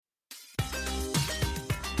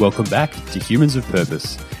Welcome back to Humans of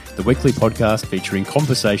Purpose, the weekly podcast featuring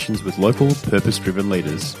conversations with local purpose-driven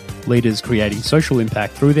leaders. Leaders creating social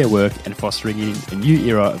impact through their work and fostering a new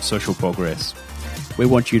era of social progress. We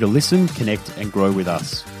want you to listen, connect and grow with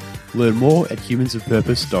us. Learn more at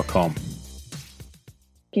humansofpurpose.com.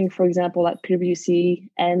 For example, at PwC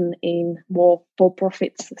and in more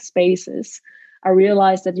for-profit spaces, I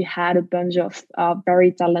realized that you had a bunch of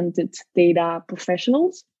very talented data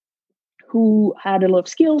professionals who had a lot of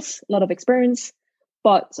skills, a lot of experience,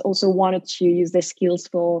 but also wanted to use their skills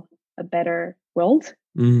for a better world.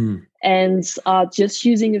 And just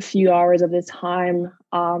using a few hours of the time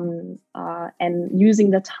and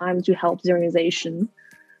using the time to help the organization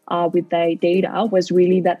with their data was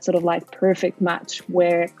really that sort of like perfect match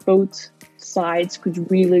where both sides could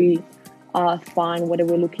really find what they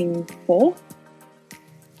were looking for.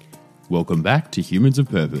 Welcome back to Humans of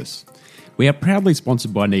Purpose. We are proudly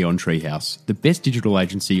sponsored by Neon Treehouse, the best digital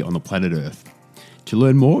agency on the planet Earth. To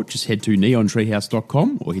learn more, just head to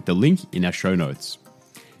neontreehouse.com or hit the link in our show notes.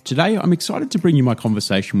 Today, I'm excited to bring you my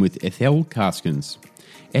conversation with Ethel Karskens.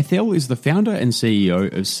 Ethel is the founder and CEO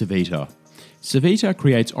of Savita. Savita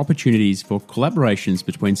creates opportunities for collaborations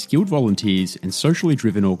between skilled volunteers and socially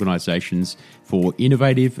driven organisations for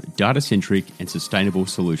innovative, data-centric and sustainable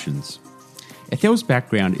solutions. Ethel's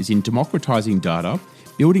background is in democratising data,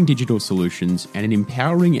 building digital solutions and in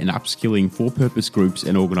empowering and upskilling for-purpose groups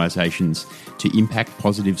and organisations to impact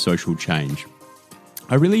positive social change.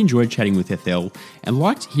 I really enjoyed chatting with Ethel and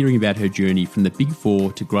liked hearing about her journey from the Big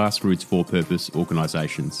Four to grassroots for-purpose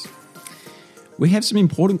organisations. We have some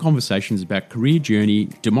important conversations about career journey,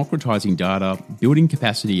 democratising data, building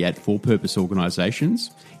capacity at for-purpose organisations,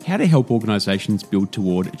 how to help organisations build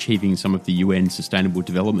toward achieving some of the UN Sustainable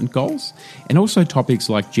Development Goals, and also topics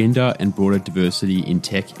like gender and broader diversity in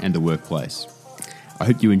tech and the workplace. I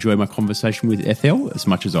hope you enjoy my conversation with Ethel as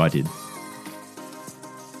much as I did.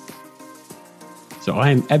 So I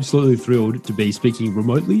am absolutely thrilled to be speaking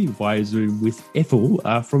remotely via Zoom with Ethel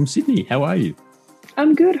from Sydney. How are you?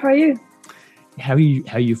 I'm good. How are you? How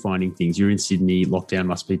are you finding things? You're in Sydney. Lockdown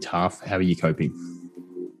must be tough. How are you coping?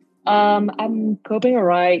 I'm coping all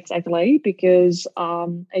right, actually, because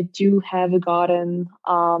I do have a garden.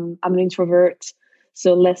 I'm an introvert,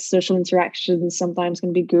 so less social interaction sometimes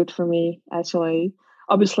can be good for me, actually.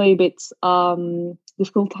 Obviously, a bit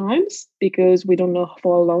difficult times because we don't know how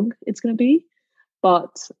long it's going to be.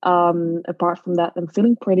 But apart from that, I'm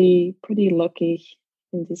feeling pretty lucky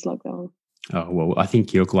in this lockdown. Oh, well, I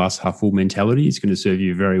think your glass half full mentality is going to serve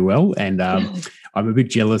you very well. And I'm a bit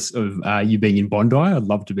jealous of you being in Bondi. I'd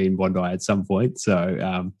love to be in Bondi at some point.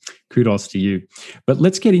 So kudos to you. But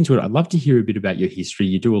let's get into it. I'd love to hear a bit about your history.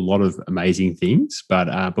 You do a lot of amazing things.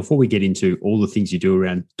 But before we get into all the things you do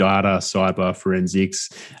around data, cyber, forensics,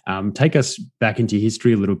 take us back into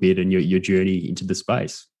history a little bit and your journey into the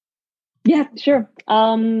space. Yeah, sure.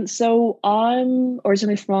 So I'm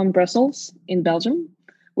originally from Brussels in Belgium,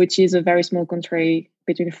 which is a very small country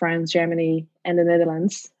between France, Germany, and the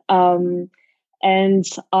Netherlands. And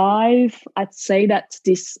I'd say that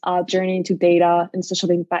this journey into data and social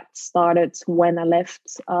impact started when I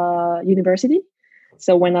left university.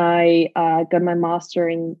 So when I got my master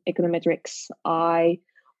in econometrics, I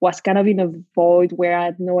was kind of in a void where I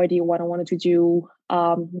had no idea what I wanted to do,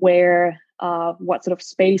 what sort of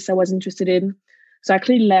space I was interested in. So I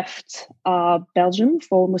actually left Belgium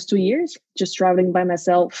for almost 2 years, just traveling by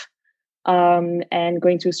myself and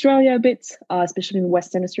going to Australia a bit, especially in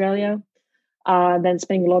Western Australia. Then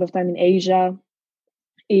spending a lot of time in Asia,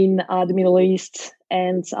 in the Middle East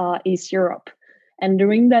and East Europe. And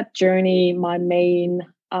during that journey, my main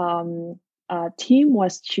theme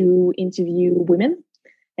was to interview women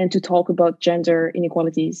and to talk about gender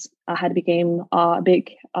inequalities. I had become a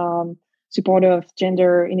big supporter of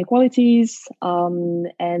gender inequalities,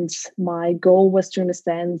 and my goal was to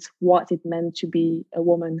understand what it meant to be a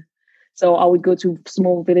woman. So I would go to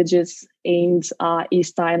small villages in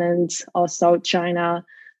East Thailand or South China,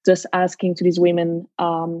 just asking to these women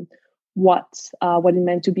what it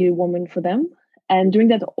meant to be a woman for them. And during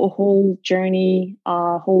that whole journey,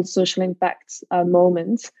 whole social impact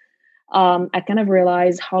moment, I kind of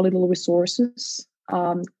realized how little resources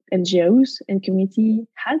NGOs and community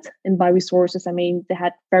had. And by resources, I mean they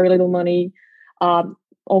had very little money,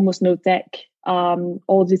 almost no tech,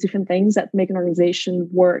 all these different things that make an organization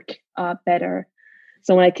work better.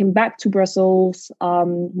 So when I came back to Brussels,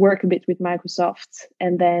 worked a bit with Microsoft,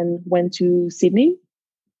 and then went to Sydney.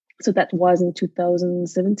 So that was in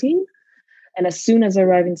 2017. And as soon as I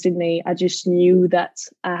arrived in Sydney, I just knew that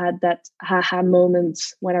I had that aha moment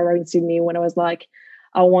when I arrived in Sydney, when I was like,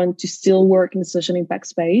 I want to still work in the social impact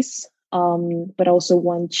space. but I also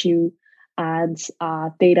want to add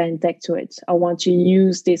data and tech to it. I want to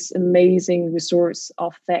use this amazing resource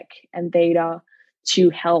of tech and data to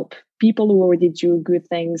help people who already do good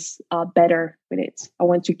things better with it. I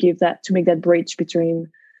want to make that bridge between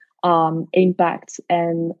impact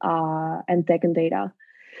and tech and data.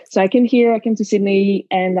 So I came to Sydney,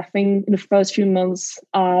 and I think in the first few months,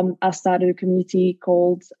 I started a community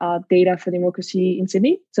called Data for Democracy in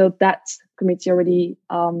Sydney. So that community already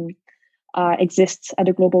exists at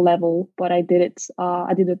a global level, but I did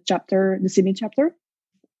the Sydney chapter.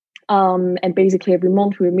 And basically every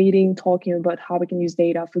month we were meeting, talking about how we can use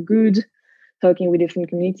data for good, talking with different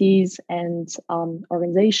communities and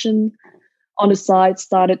organizations. On the side,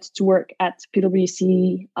 started to work at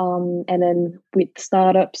PwC, and then with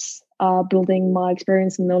startups, building my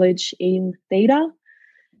experience and knowledge in data.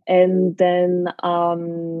 And then,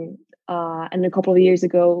 and a couple of years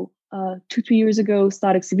ago, 2-3 years ago,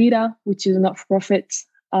 started Civita, which is a not-for-profit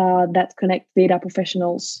that connects data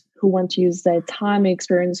professionals who want to use their time and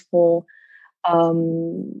experience for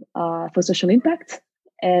social impact.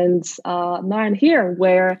 And now I'm here,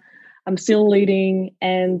 where I'm still leading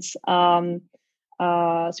and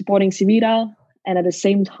supporting Civita, and at the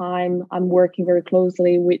same time, I'm working very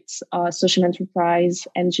closely with social enterprise,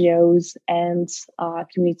 NGOs, and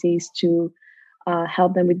communities to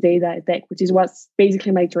help them with data and tech, which is what's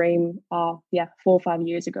basically my dream 4 or 5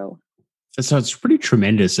 years ago. So it's pretty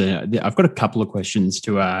tremendous. I've got a couple of questions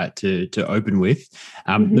to open with.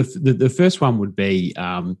 The first one would be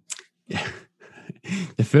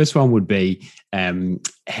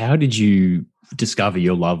how did you discover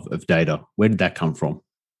your love of data? Where did that come from?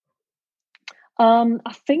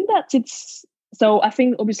 I think that I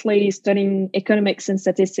think obviously studying economics and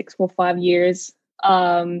statistics for 5 years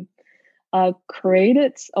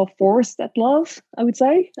created or forced that love, I would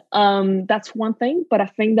say. That's one thing, but I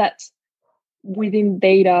think that within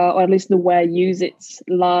data, or at least the way I use it,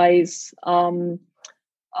 lies a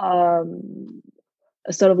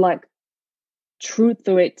sort of like truth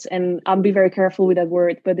to it. And I'll be very careful with that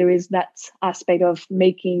word, but there is that aspect of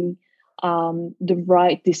making the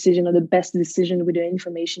right decision or the best decision with the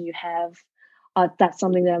information you have. That's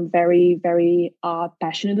something that I'm very, very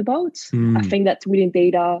passionate about. I think that within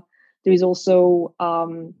data, there is also,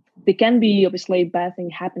 there can be obviously bad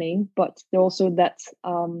things happening, but there's also that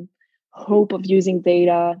hope of using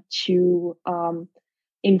data to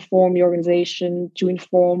inform your organization, to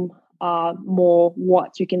inform more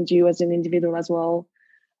what you can do as an individual as well.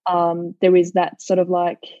 There is that sort of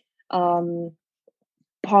like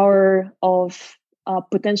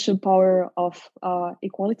potential power of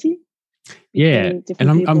equality. Yeah, and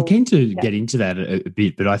I'm keen to get into that a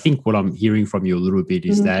bit, but I think what I'm hearing from you a little bit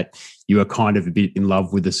is that you are kind of a bit in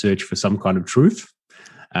love with the search for some kind of truth.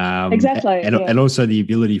 Exactly. And also the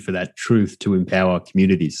ability for that truth to empower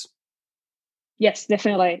communities. Yes,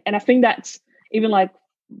 definitely. And I think that even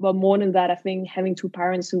more than that, I think having 2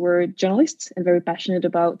 parents who were journalists and very passionate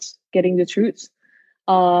about getting the truth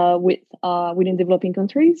within developing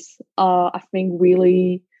countries, I think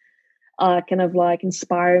really kind of like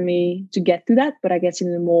inspire me to get to that, but I guess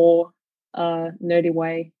in a more nerdy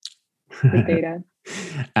way with data.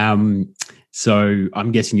 So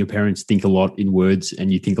I'm guessing your parents think a lot in words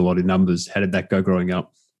and you think a lot in numbers. How did that go growing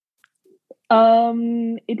up?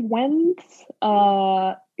 It went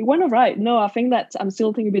all right. No, I think that I'm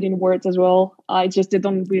still thinking a bit in words as well. I just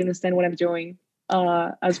don't really understand what I'm doing.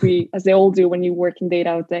 As they all do when you work in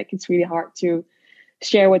data or tech, it's really hard to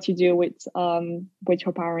share what you do with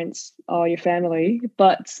your parents or your family.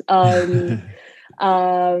 But no,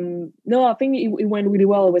 I think it went really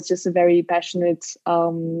well. It was just a very passionate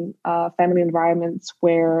family environment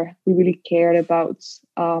where we really cared about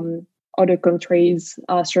other countries'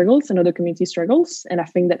 struggles and other community struggles, and I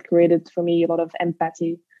think that created for me a lot of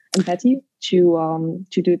empathy to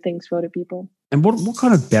do things for other people. And what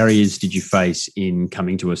kind of barriers did you face in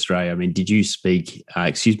coming to Australia? I mean, did you speak,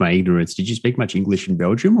 excuse my ignorance, did you speak much English in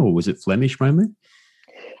Belgium, or was it Flemish mainly?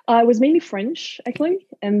 It was mainly French, actually.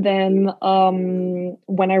 And then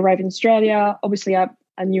when I arrived in Australia, obviously I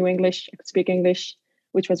knew English, I could speak English,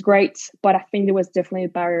 which was great. But I think there was definitely a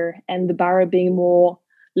barrier, and the barrier being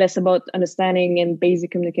less about understanding and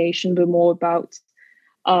basic communication, but more about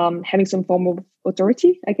having some form of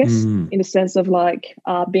authority, I guess, in the sense of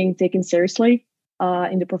being taken seriously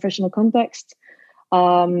in the professional context.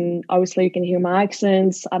 Obviously, you can hear my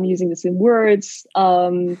accents. I'm using the same words.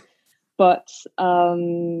 But so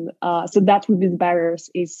that would be the barriers,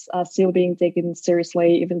 is still being taken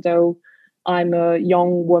seriously, even though I'm a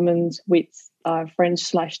young woman with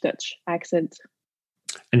French/Dutch accent.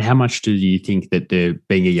 And how much do you think that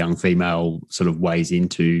being a young female sort of weighs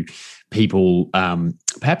into people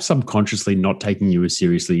perhaps subconsciously not taking you as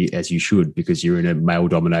seriously as you should because you're in a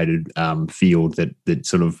male-dominated field that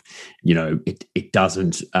sort of, it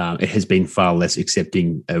doesn't, it has been far less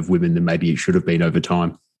accepting of women than maybe it should have been over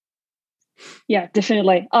time? Yeah,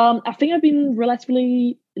 definitely. I think I've been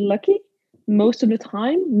relatively lucky most of the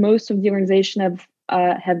time. Most of the organization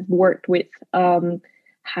have worked with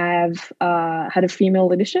have had a female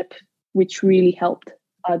leadership, which really helped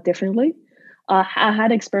definitely. I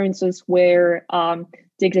had experiences where the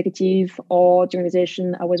executive or the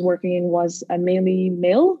organization I was working in was mainly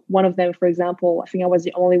male. One of them, for example, I think I was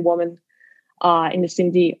the only woman in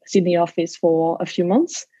the Sydney office for a few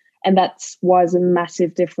months. And that was a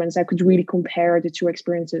massive difference. I could really compare the two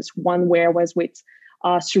experiences. One where I was with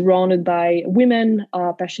surrounded by women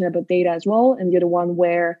passionate about data as well, and the other one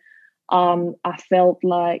where I felt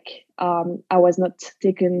like I was not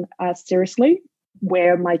taken as seriously,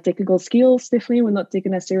 where my technical skills definitely were not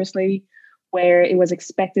taken as seriously, where it was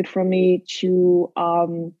expected from me to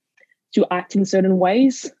act in certain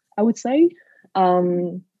ways, I would say.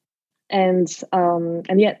 And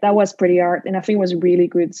yeah, that was pretty hard, and I think it was a really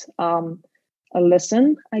good a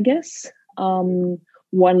lesson, I guess.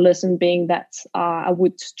 One lesson being that I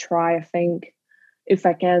would try, I think, if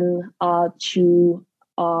I can, to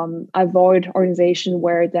avoid organization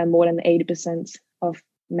where there are more than 80% of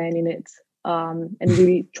men in it, and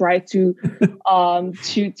really try to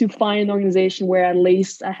find an organization where at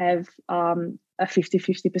least I have a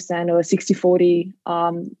 50-50% or a 60-40.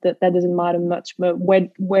 That doesn't matter much, but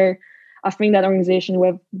where I think that organization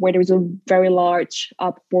where there is a very large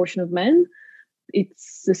proportion of men,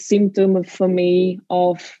 it's a symptom for me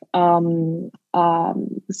of some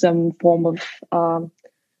form of how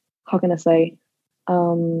can I say,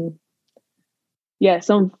 some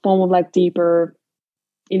form of like deeper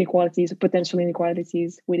inequalities, potential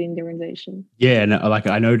inequalities within the organization. Yeah, and like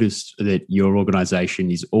I noticed that your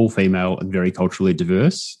organization is all female and very culturally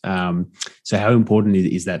diverse. So how important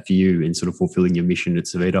is that for you in sort of fulfilling your mission at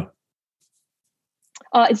Savita?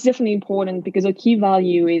 It's definitely important because a key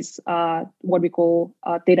value is what we call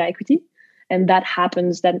data equity. And that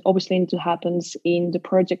obviously happens in the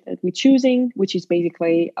project that we're choosing, which is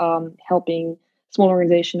basically helping small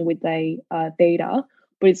organization with their data,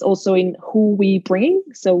 but it's also in who we bring.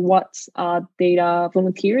 So what data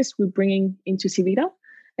volunteers we're bringing into Savita.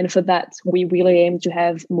 And for that, we really aim to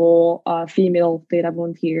have more female data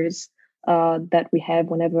volunteers that we have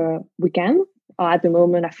whenever we can. At the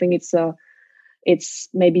moment, I think it's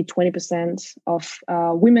maybe 20% of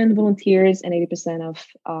women volunteers and 80% of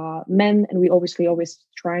men. And we obviously always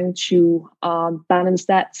trying to balance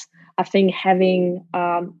that. I think having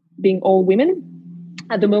being all women,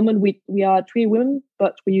 at the moment we are 3 women,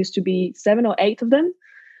 but we used to be 7 or 8 of them,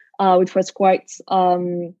 which was quite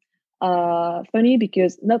funny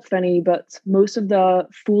because not funny, but most of the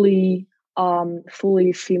fully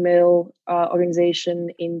female organization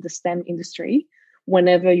in the STEM industry,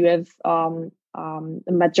 whenever you have a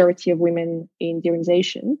majority of women in the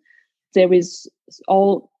organization, there is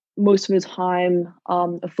most of the time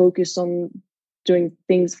a focus on doing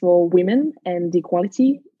things for women and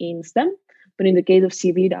equality in STEM. But in the case of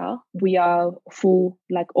Savita, we are full,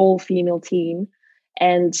 like all female team.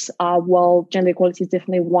 And while gender equality is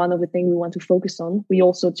definitely one of the things we want to focus on, we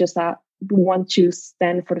also just we want to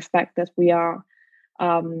stand for the fact that we are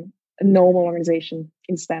a normal organization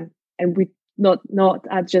in STEM. And we not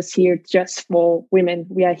just here just for women.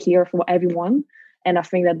 We are here for everyone. And I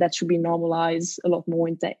think that should be normalized a lot more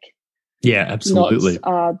in tech. Yeah, absolutely.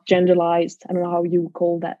 Not genderized. I don't know how you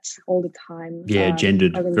call that all the time. Yeah,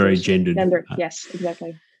 gendered, very gendered. Gendered, yes,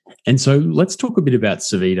 exactly. And so let's talk a bit about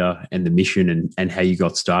Savita and the mission and how you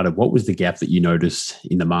got started. What was the gap that you noticed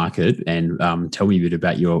in the market? And tell me a bit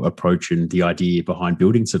about your approach and the idea behind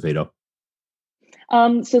building Savita.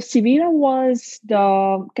 So Savita was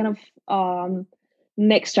the kind of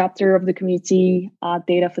next chapter of the community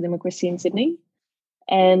Data for Democracy in Sydney.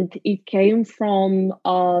 And it came from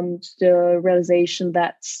the realization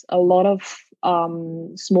that a lot of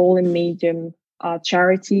small and medium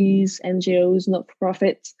charities, NGOs,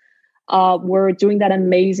 not-for-profits were doing that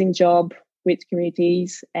amazing job with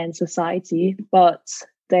communities and society, but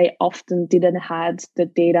they often didn't have the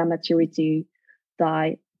data maturity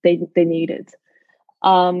that they needed.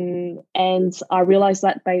 And I realized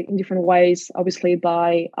that in different ways, obviously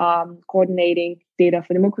by coordinating Data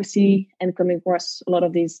for Democracy and coming across a lot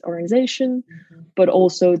of these organizations, but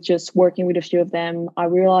also just working with a few of them, I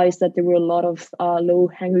realized that there were a lot of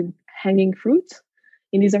low-hanging fruit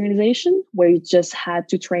in this organization where you just had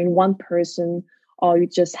to train one person you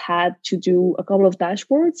just had to do a couple of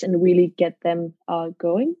dashboards and really get them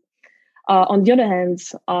going. On the other hand,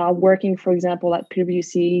 working, for example, at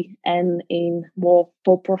PwC and in more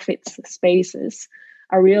for-profit spaces,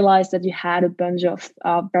 I realized that you had a bunch of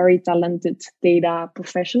very talented data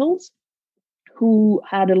professionals who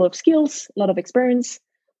had a lot of skills, a lot of experience,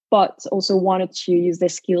 but also wanted to use their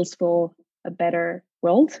skills for a better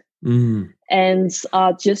world. And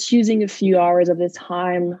just using a few hours of the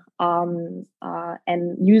time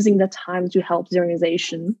and using the time to help the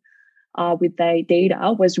organization with their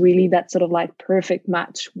data was really that sort of like perfect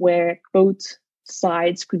match where both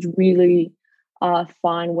sides could really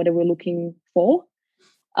find what they were looking for.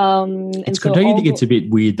 Don't you think it's a bit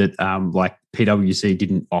weird that like PwC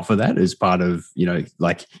didn't offer that as part of,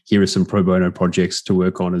 like here are some pro bono projects to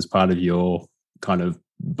work on as part of your kind of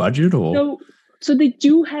budget? Or so they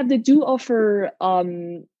do offer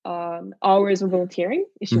hours of volunteering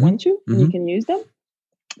if you want to, and you can use them.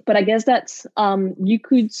 But I guess that's you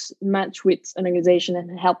could match with an organization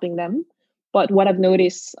and helping them. But what I've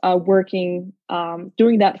noticed working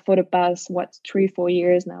doing that for the past 3-4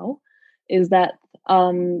 years now is that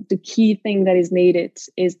the key thing that is needed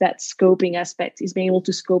is that scoping aspect, is being able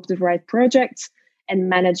to scope the right projects and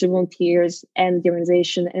manage the volunteers and the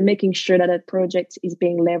organization and making sure that that project is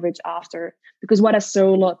being leveraged after. Because what I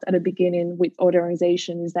saw a lot at the beginning with other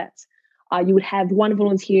organizations is that you would have one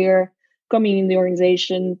volunteer coming in the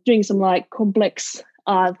organization, doing some like complex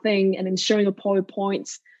thing and then showing a PowerPoint.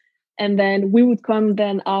 And then we would come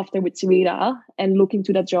then after with Savita and look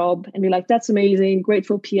into that job and be like, that's amazing, great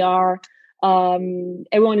for PR.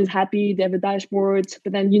 Everyone is happy, they have a dashboard,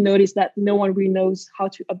 but then you notice that no one really knows how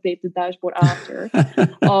to update the dashboard after.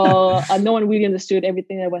 No one really understood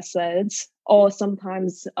everything that was said. Or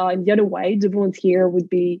sometimes in the other way, the volunteer would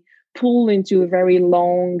be pulled into a very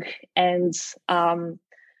long and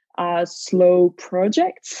slow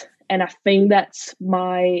project. And I think that's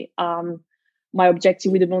my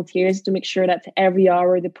objective with the volunteers is to make sure that every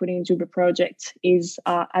hour they put into the project is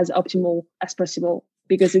as optimal as possible,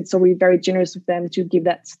 because it's already very generous of them to give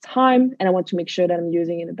that time, and I want to make sure that I'm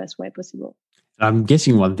using it in the best way possible. I'm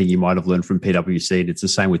guessing one thing you might have learned from PwC, and it's the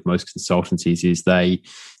same with most consultancies, is they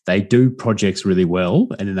do projects really well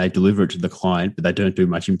and then they deliver it to the client, but they don't do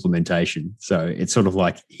much implementation. So it's sort of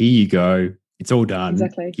like, here you go, it's all done.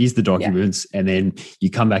 Exactly. Here's the documents, and then you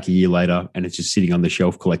come back a year later and it's just sitting on the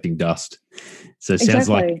shelf collecting dust. So it sounds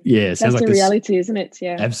like, that's like the reality, isn't it?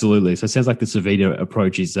 Yeah, absolutely. So it sounds like the Savita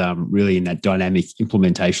approach is really in that dynamic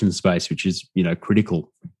implementation space, which is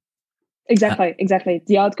critical. Exactly.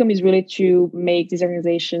 The outcome is really to make this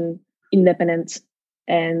organization independent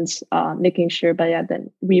and making sure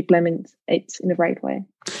that we implement it in the right way.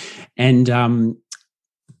 And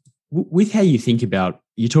with how you think about,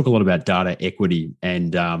 you talk a lot about data equity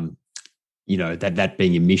and, that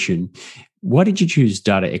being a mission. Why did you choose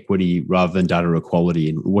data equity rather than data equality?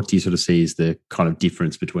 And what do you sort of see as the kind of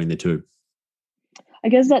difference between the two? I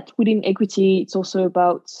guess that within equity, it's also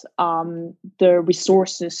about the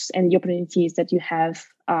resources and the opportunities that you have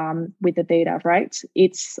with the data, right?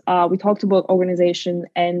 It's we talked about organization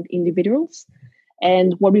and individuals,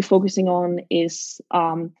 and what we're focusing on is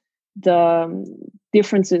the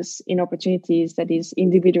differences in opportunities that these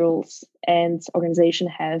individuals and organization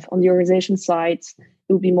have. On the organization side,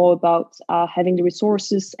 it will be more about having the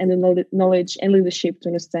resources and the knowledge and leadership to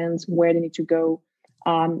understand where they need to go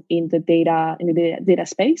in the data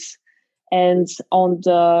space. And on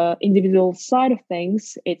the individual side of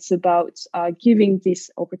things, it's about giving this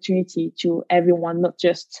opportunity to everyone, not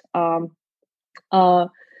just, for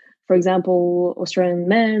example, Australian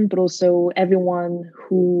men, but also everyone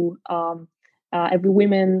who, every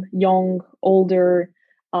women, young, older,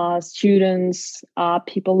 students,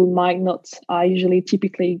 people who might not usually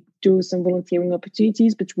typically do some volunteering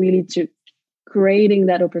opportunities, but really to creating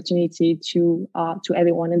that opportunity to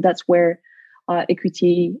everyone. And that's where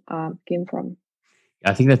equity came from.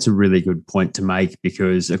 I think that's a really good point to make,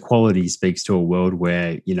 because equality speaks to a world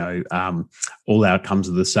where, all outcomes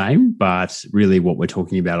are the same. But really what we're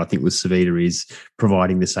talking about, I think, with Savita is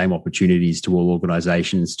providing the same opportunities to all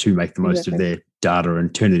organizations to make the most of their data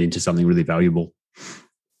and turn it into something really valuable.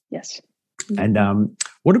 Yes. And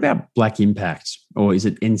what about Black Impact, or is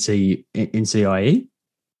it NCIE?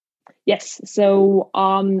 Yes. So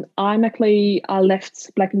I'm actually left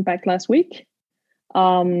Black Impact last week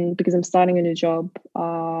because I'm starting a new job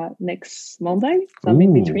next Monday. So I'm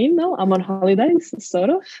in between now. I'm on holidays, sort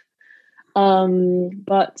of.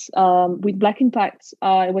 But with Black Impact,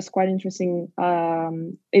 it was quite interesting.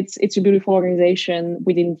 It's a beautiful organization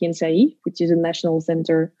within the NCIE, which is a National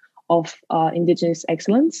Center of Indigenous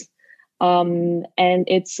Excellence. And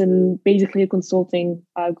it's basically a consulting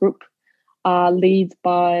group led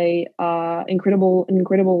by an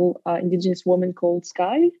incredible Indigenous woman called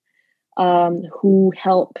Sky, who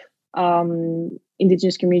help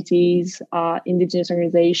Indigenous communities, Indigenous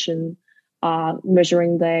organizations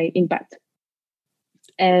measuring the impact.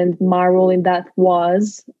 And my role in that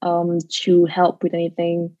was to help with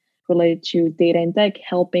anything related to data and tech,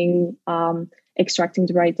 helping extracting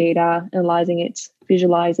the right data, analyzing it,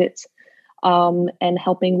 visualize it, and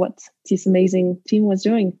helping what this amazing team was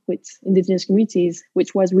doing with Indigenous communities,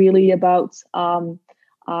 which was really about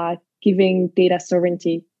giving data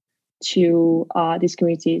sovereignty to these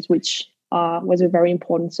communities, which was a very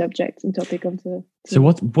important subject and topic of the. So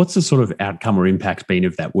what's the sort of outcome or impact been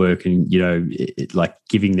of that work, and like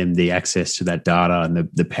giving them the access to that data and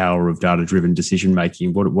the power of data-driven decision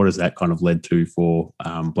making? What has that kind of led to for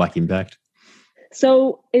Black Impact?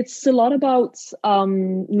 So it's a lot about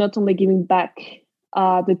not only giving back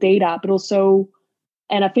the data, but also,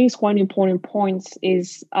 and I think it's quite an important point,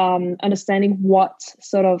 is understanding what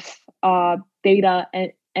sort of data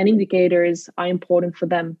and indicators are important for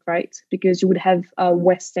them, right? Because you would have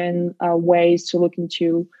Western ways to look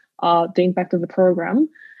into the impact of the program,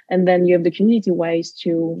 and then you have the community ways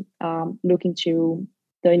to look into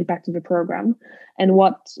the impact of the program. And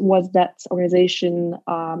what was that organization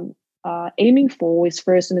aiming for is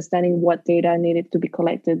first understanding what data needed to be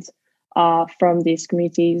collected from these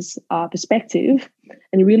communities' perspective,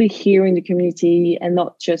 and really hearing the community and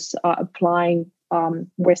not just applying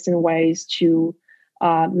Western ways to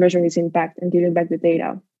measuring its impact and giving back the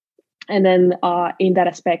data. And then in that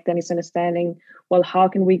aspect, then it's understanding, well, how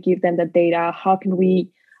can we give them the data? How can we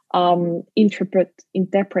interpret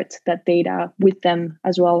that data with them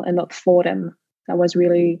as well and not for them? That was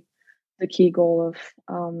really the key goal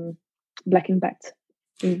of Black Impact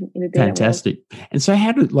in the data Fantastic. world. And so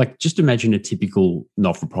how just imagine a typical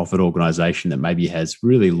not-for-profit organisation that maybe has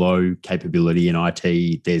really low capability in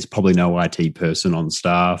IT. There's probably no IT person on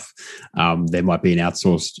staff. There might be an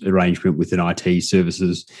outsourced arrangement with an IT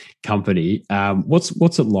services company.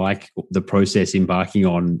 What's it like, the process embarking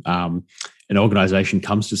on an organisation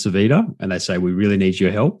comes to Savita and they say, we really need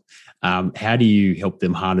your help. How do you help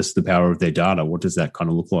them harness the power of their data? What does that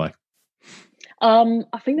kind of look like?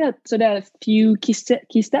 I think there are a few key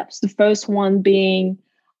steps. The first one being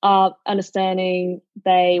understanding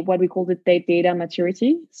what we call the data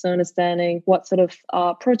maturity. So understanding what sort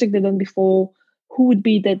of project they've done before, who would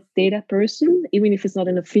be the data person, even if it's not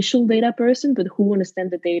an official data person, but who understands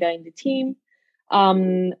the data in the team.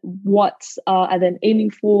 What are they aiming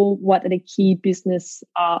for? What are the key business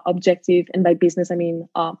objective? And by business, I mean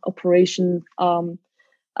operation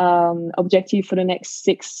objective for the next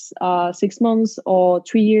 6 months or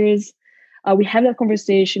 3 years. We have that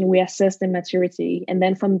conversation, we assess the maturity, and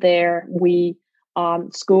then from there we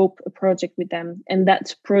scope a project with them. And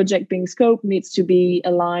that project being scoped needs to be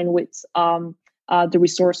aligned with the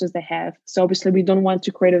resources they have. So obviously we don't want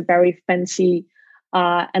to create a very fancy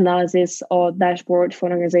analysis or dashboard for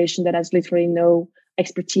an organization that has literally no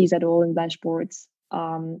expertise at all in dashboards.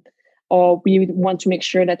 Or we want to make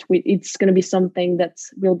sure that it's going to be something that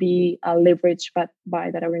will be leveraged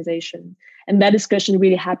by that organization. And that discussion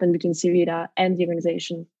really happened between Savita and the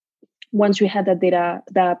organization. Once we had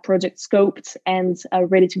that project scoped and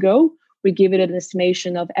ready to go, we give it an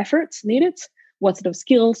estimation of effort needed, what sort of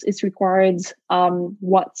skills is required, how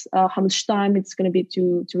much time it's going to be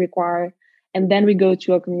to require. And then we go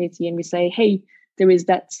to our community and we say, hey, there is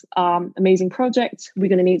that amazing project. We're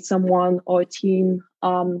going to need someone or a team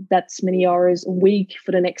that's many hours a week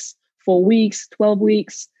for the next 4 weeks, 12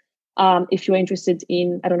 weeks. If you're interested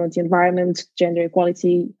in, the environment, gender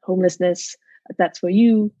equality, homelessness, that's for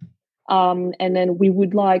you. And then we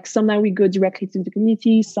would sometimes we go directly to the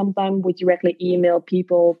community. Sometimes we directly email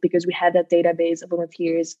people because we have that database of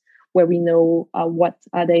volunteers where we know what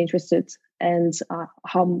are they interested and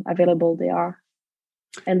how available they are.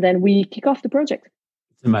 And then we kick off the project.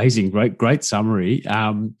 It's amazing. Great summary.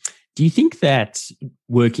 Do you think that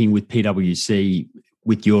working with PwC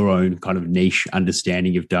with your own kind of niche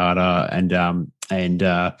understanding of data and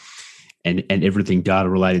everything data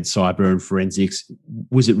related, cyber and forensics,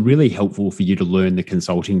 was it really helpful for you to learn the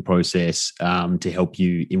consulting process to help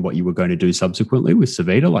you in what you were going to do subsequently with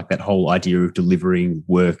Savita, like that whole idea of delivering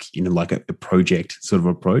work in like a project sort of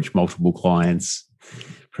approach, multiple clients,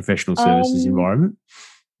 professional services environment?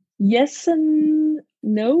 Yes and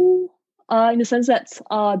no, in the sense that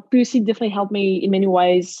PwC definitely helped me in many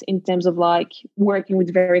ways in terms of working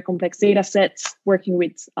with very complex data sets, working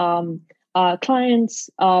with clients.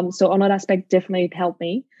 So on that aspect, definitely it helped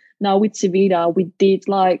me. Now with Civita, we did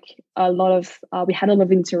like a lot of, we had a lot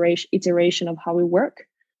of iteration of how we work.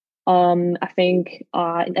 I think,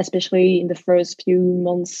 especially in the first few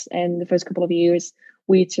months and the first couple of years,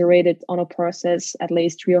 we iterated on a process at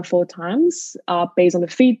least 3 or 4 times based on the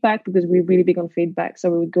feedback, because we're really big on feedback.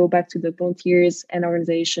 So we would go back to the volunteers and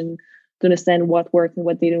organization to understand what worked and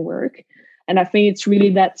what didn't work. And I think it's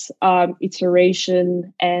really that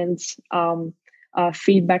iteration and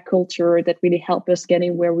feedback culture that really helped us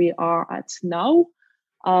getting where we are at now.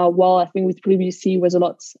 While I think with previous C was a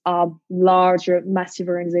lot larger, massive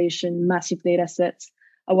organization, massive data sets.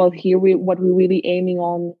 Well, here what we're really aiming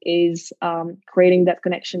on is creating that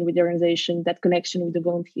connection with the organization, that connection with the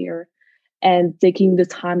volunteer, and taking the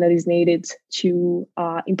time that is needed to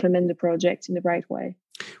implement the project in the right way.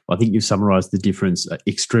 Well, I think you've summarised the difference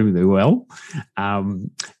extremely well.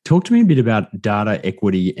 Talk to me a bit about data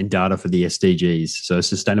equity and data for the SDGs, so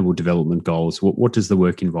Sustainable Development Goals. What does the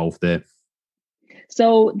work involve there?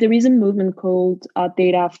 So there is a movement called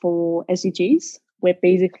Data for SDGs, where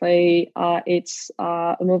basically it's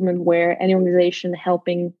a movement where any organization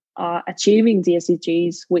helping achieving the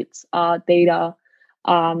SDGs with data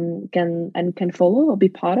can follow or be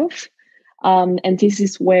part of. And this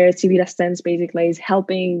is where Civita stands basically, is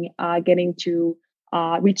helping getting to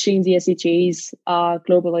reaching the SDGs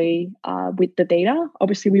globally with the data.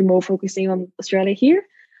 Obviously, we're more focusing on Australia here.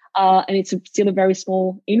 And it's still a very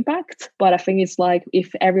small impact, but I think it's like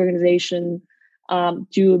if every organization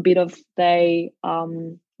do a bit of their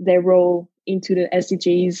role into the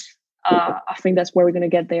SDGs, I think that's where we're going to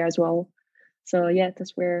get there as well. So yeah,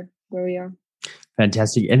 that's where we are.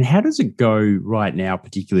 Fantastic. And how does it go right now?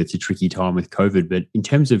 Particularly, it's a tricky time with COVID, but in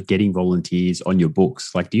terms of getting volunteers on your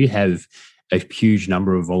books, like, do you have a huge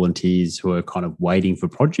number of volunteers who are kind of waiting for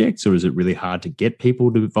projects, or is it really hard to get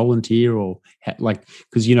people to volunteer? Or like,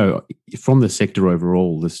 because, you know, from the sector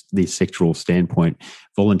overall, the sectoral standpoint,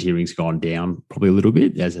 volunteering's gone down probably a little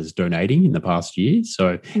bit, as has donating in the past year.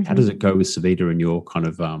 So how does it go with Civita and your kind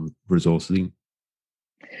of resourcing?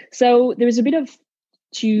 So there is a bit of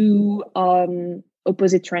two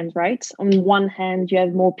opposite trends, right? On one hand, you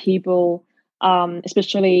have more people,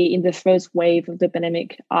 especially in the first wave of the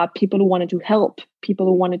pandemic, people who wanted to help, people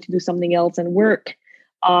who wanted to do something else and work,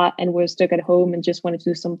 and were stuck at home and just wanted to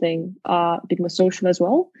do something a bit more social as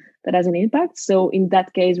well. That has an impact. So in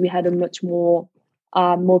that case, we had a much more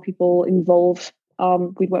people involved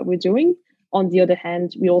with what we're doing. On the other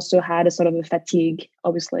hand, we also had a sort of a fatigue,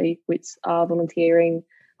 obviously, with volunteering.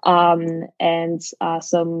 And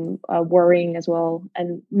some worrying as well,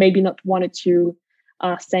 and maybe not wanted to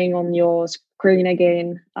staying on your screen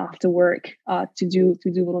again after work to do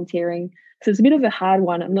volunteering. So it's a bit of a hard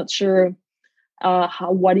one. I'm not sure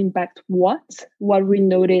what impact what we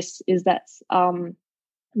notice is that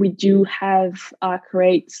we do have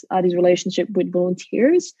create this relationship with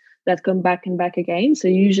volunteers that come back and back again. So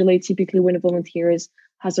usually, typically, when a volunteer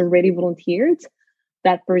has already volunteered,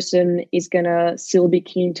 that person is going to still be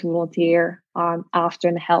keen to volunteer after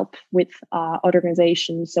and help with other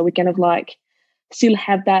organizations. So we kind of like still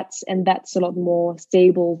have that, and that's a lot more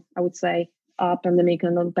stable, I would say, pandemic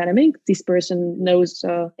and non-pandemic. This person knows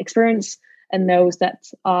experience and knows that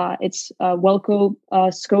it's a welcome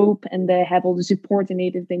scope, and they have all the support they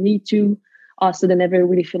need if they need to. So they never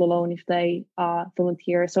really feel alone if they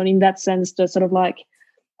volunteer. So in that sense, the sort of like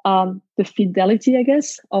the fidelity, I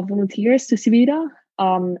guess, of volunteers to Civita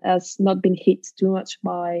has not been hit too much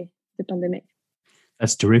by the pandemic.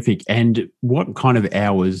 That's terrific. And what kind of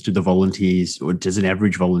hours do the volunteers, or does an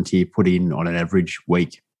average volunteer put in on an average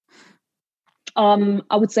week? I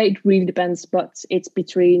would say it really depends, but it's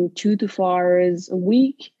between 2 to 4 hours a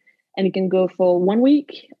week, and it can go for 1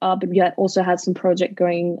 week. But we also had some project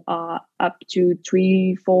going up to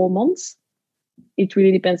 3-4 months. It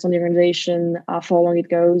really depends on the organization for how long it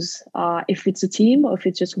goes. If it's a team or if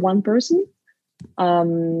it's just one person,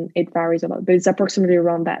 it varies a lot, but it's approximately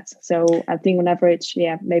around that. So I think on average,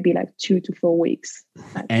 maybe like 2 to 4 weeks.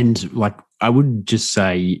 And like, I would just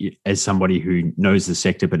say, as somebody who knows the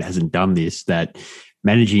sector but hasn't done this, that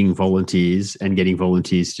managing volunteers and getting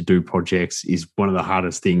volunteers to do projects is one of the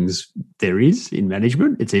hardest things there is in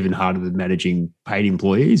management. It's even harder than managing paid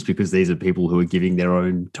employees, because these are people who are giving their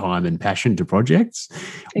own time and passion to projects.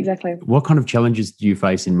 Exactly. What kind of challenges do you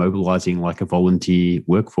face in mobilizing like a volunteer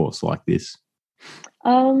workforce like this?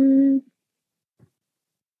 I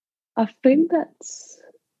think that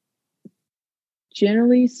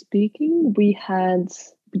generally speaking, we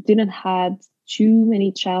didn't have too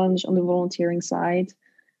many challenge on the volunteering side.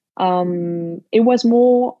 It was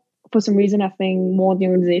more, for some reason, I think more on the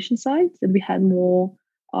organization side that we had more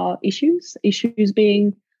issues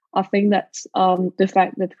being I think that the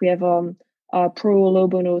fact that we have pro low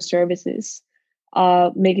bono services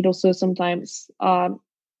make it also sometimes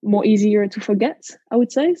more easier to forget, I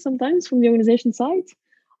would say, sometimes from the organization side.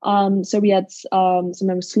 So we had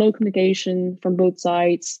sometimes slow communication from both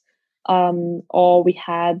sides, or we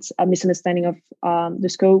had a misunderstanding of the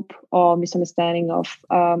scope or misunderstanding of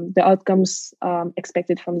the outcomes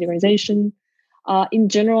expected from the organization. In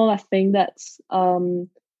general, I think that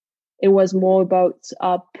it was more about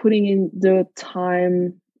putting in the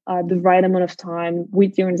time, the right amount of time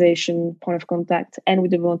with the organization point of contact and with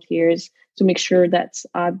the volunteers to make sure that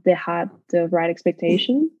they had the right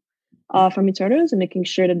expectation from each other, and making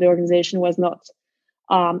sure that the organization was not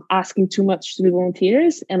asking too much to the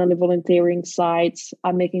volunteers, and on the volunteering side,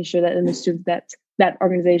 making sure that understood that that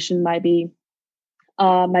organization might be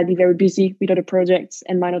very busy with other projects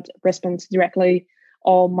and might not respond directly,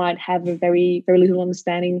 or might have a very, very little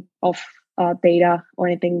understanding of data or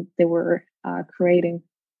anything they were creating.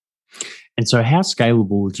 And so how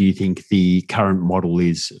scalable do you think the current model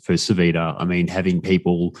is for Civita? I mean, having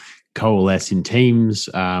people coalesce in teams,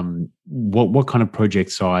 what kind of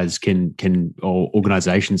project size can or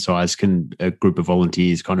organisation size can a group of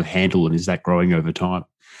volunteers kind of handle, and is that growing over time?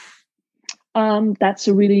 That's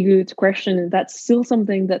a really good question. That's still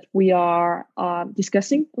something that we are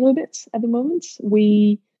discussing a little bit at the moment.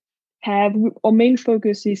 Our main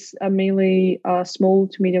focus is mainly small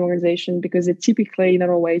to medium organization, because they typically, not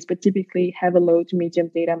always, but typically have a low to medium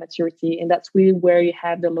data maturity. And that's really where you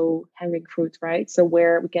have the low hanging fruit, right? So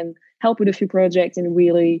where we can help with a few projects and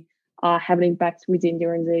really have an impact within the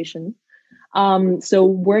organization. So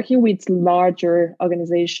working with larger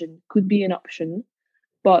organization could be an option.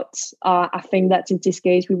 But I think that in this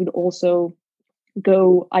case, we would also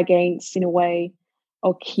go against, in a way,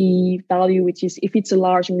 our key value, which is if it's a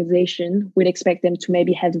large organization, we'd expect them to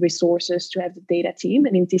maybe have the resources to have the data team.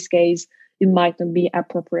 And in this case, it might not be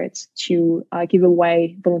appropriate to give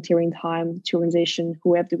away volunteering time to organizations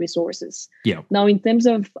who have the resources. Yeah. Now, in terms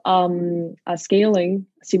of scaling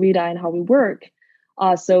Civita and how we work,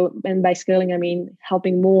 and by scaling, I mean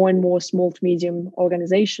helping more and more small to medium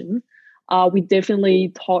organizations. We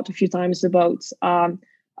definitely thought a few times about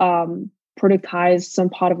productize some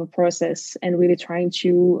part of a process and really trying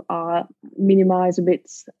to minimize a bit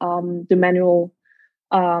the manual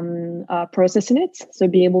process in it. So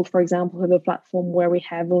be able, for example, have a platform where we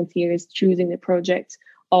have volunteers choosing the project,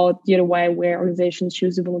 or the other way where organizations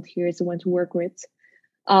choose the volunteers they want to work with.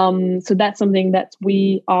 So that's something that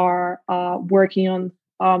we are working on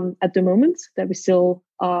at the moment, that we still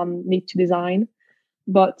need to design.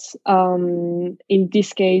 But in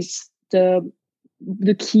this case, the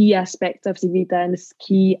key aspect of Civita and the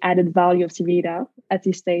key added value of Civita at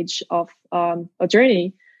this stage of our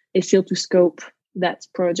journey is still to scope that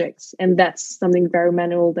project, and that's something very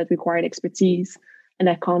manual that required expertise, and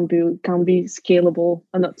that can't be scalable,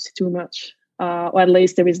 or not too much, or at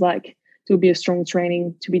least there will be a strong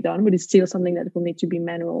training to be done, but it's still something that will need to be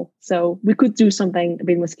manual. So we could do something a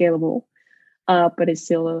bit more scalable. But it's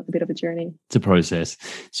still a bit of a journey. It's a process.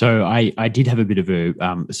 So I did have a bit of a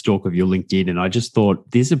stalk of your LinkedIn, and I just thought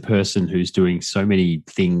there's a person who's doing so many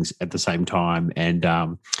things at the same time. And,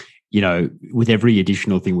 with every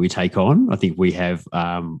additional thing we take on, I think we have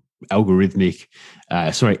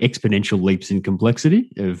exponential leaps in complexity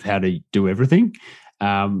of how to do everything.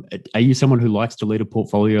 Are you someone who likes to lead a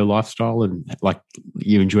portfolio lifestyle, and like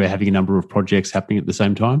you enjoy having a number of projects happening at the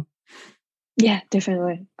same time? Yeah,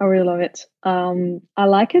 definitely. I really love it. I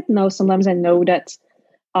like it. Now, sometimes I know that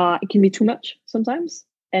it can be too much sometimes.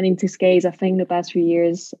 And in this case, I think the past few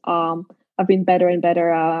years, I've been better and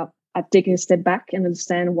better at taking a step back and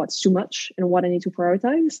understand what's too much and what I need to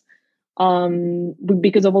prioritize.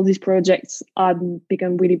 Because of all these projects, I've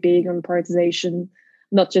become really big on prioritization,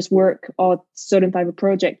 not just work or certain type of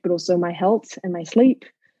project, but also my health and my sleep.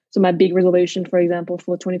 So my big resolution, for example,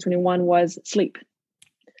 for 2021 was sleep.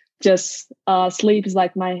 Just sleep is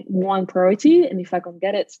like my one priority, and if I can't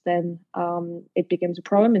get it, then it becomes a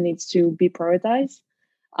problem and needs to be prioritized.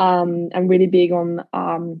 I'm really big on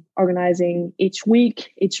organizing each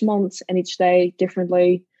week, each month, and each day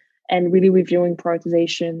differently, and really reviewing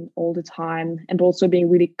prioritization all the time, and also being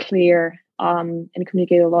really clear and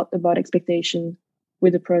communicate a lot about expectation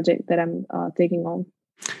with the project that I'm taking on.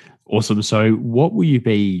 Awesome. So what will you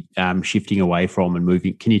be shifting away from and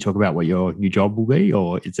moving? Can you talk about what your new job will be,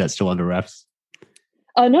 or is that still under wraps?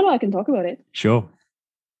 No, I can talk about it. Sure.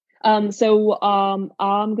 So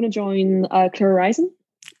I'm going to join Clear Horizon,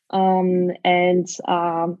 and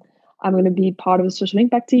I'm going to be part of the social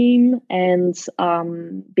impact team and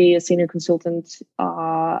be a senior consultant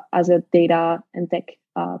as a data and tech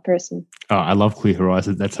person. Oh, I love Clear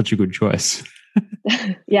Horizon. That's such a good choice.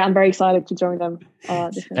 Yeah, I'm very excited to join them.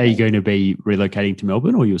 Are you going to be relocating to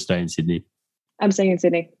Melbourne or you'll stay in Sydney? I'm staying in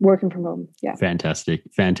Sydney, working from home. Yeah. Fantastic.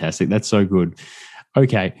 That's so good.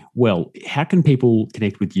 Okay. Well, how can people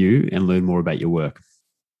connect with you and learn more about your work?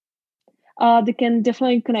 They can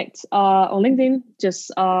definitely connect on LinkedIn,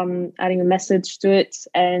 just adding a message to it.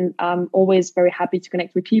 And I'm always very happy to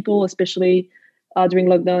connect with people, especially during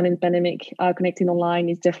lockdown and pandemic. Connecting online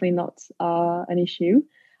is definitely not an issue.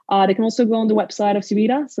 They can also go on the website of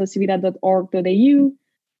Civita, so civita.org.au,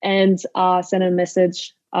 and send a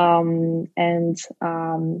message. And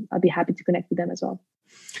I'll be happy to connect with them as well.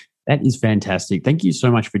 That is fantastic. Thank you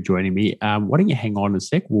so much for joining me. Why don't you hang on a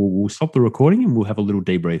sec? We'll stop the recording and we'll have a little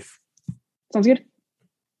debrief. Sounds good.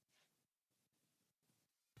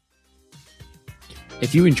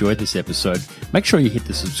 If you enjoyed this episode, make sure you hit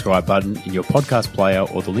the subscribe button in your podcast player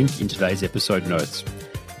or the link in today's episode notes.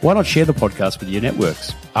 Why not share the podcast with your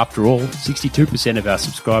networks? After all, 62% of our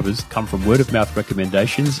subscribers come from word-of-mouth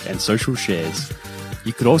recommendations and social shares.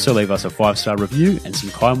 You could also leave us a 5-star review and some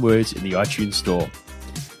kind words in the iTunes store.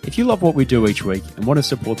 If you love what we do each week and want to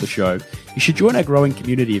support the show, you should join our growing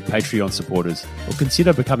community of Patreon supporters or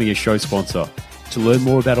consider becoming a show sponsor. To learn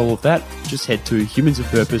more about all of that, just head to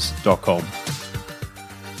humansofpurpose.com.